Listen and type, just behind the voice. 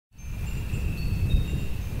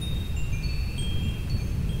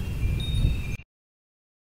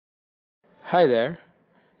Hi there.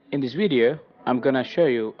 In this video, I'm gonna show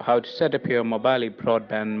you how to set up your mobile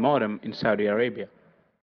broadband modem in Saudi Arabia.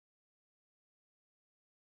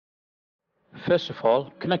 First of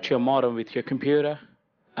all, connect your modem with your computer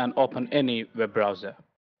and open any web browser.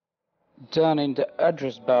 Down in the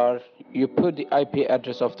address bar, you put the IP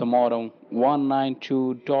address of the modem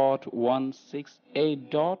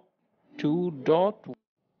 192.168.2.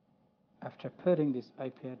 After putting this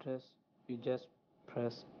IP address, you just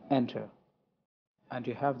press enter. And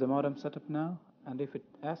you have the modem set up now, and if it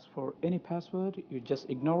asks for any password, you just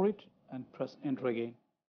ignore it and press enter again.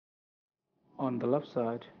 On the left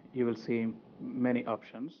side you will see many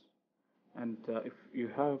options, and if you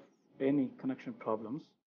have any connection problems,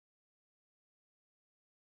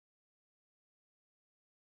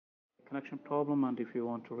 and if you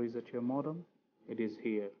want to reset your modem, it is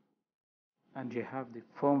here. And you have the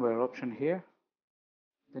firmware option here.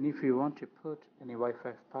 Then if you want to put any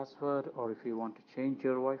Wi-Fi password, or if you want to change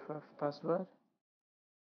your Wi-Fi password,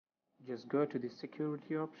 just go to the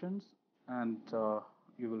security options, and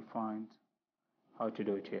you will find how to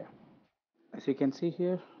do it here. As you can see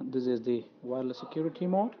here, this is the wireless security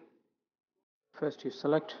mode. First you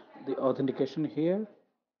select the authentication here.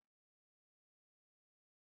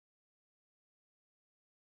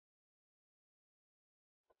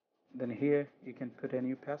 Then here you can put a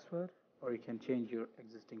new password, or you can change your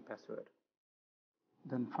existing password.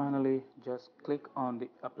 Then finally just click on the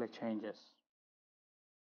apply changes.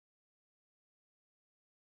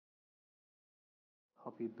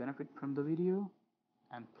 Hope you benefit from the video,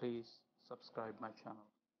 and please subscribe my channel.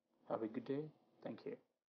 Have a good day. Thank you.